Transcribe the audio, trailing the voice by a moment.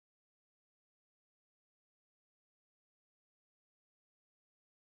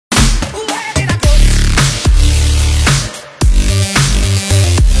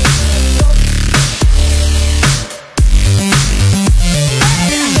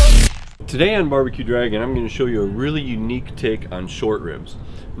Today on BBQ Dragon, I'm going to show you a really unique take on short ribs.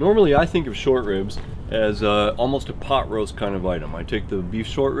 Normally I think of short ribs as almost a pot roast kind of item. I take the beef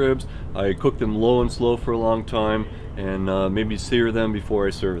short ribs, I cook them low and slow for a long time, and maybe sear them before I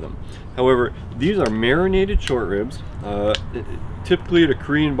serve them. However, these are marinated short ribs. Typically at a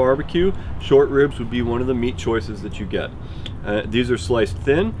Korean barbecue, short ribs would be one of the meat choices that you get. These are sliced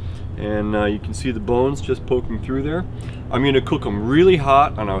thin, and you can see the bones just poking through there. I'm going to cook them really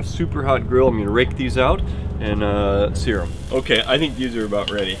hot on a super hot grill. I'm going to rake these out and sear them. Okay, I think these are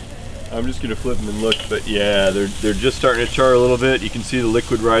about ready. I'm just going to flip them and look, but yeah, they're just starting to char a little bit. You can see the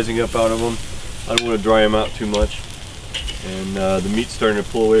liquid rising up out of them. I don't want to dry them out too much. And the meat's starting to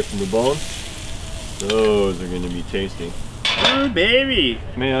pull away from the bone. Those are going to be tasty. Oh, baby!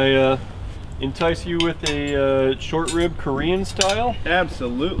 May I entice you with a short rib Korean style?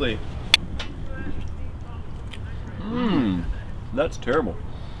 Absolutely. Mmm, that's terrible.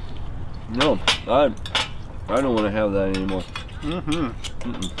 No, I don't want to have that anymore. You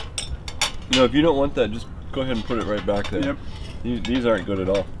know, if you don't want that, just go ahead and put it right back there. Yep. These aren't good at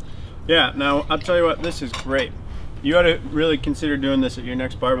all. Yeah, now I'll tell you what, this is great. You ought to really consider doing this at your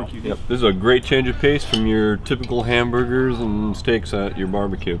next barbecue. Yep, this is a great change of pace from your typical hamburgers and steaks at your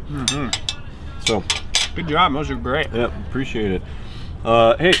barbecue. So, good job, those are great. Yeah, appreciate it.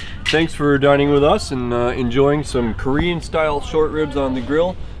 Hey, thanks for dining with us and enjoying some Korean style short ribs on the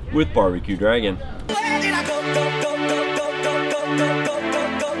grill with BBQ Dragon.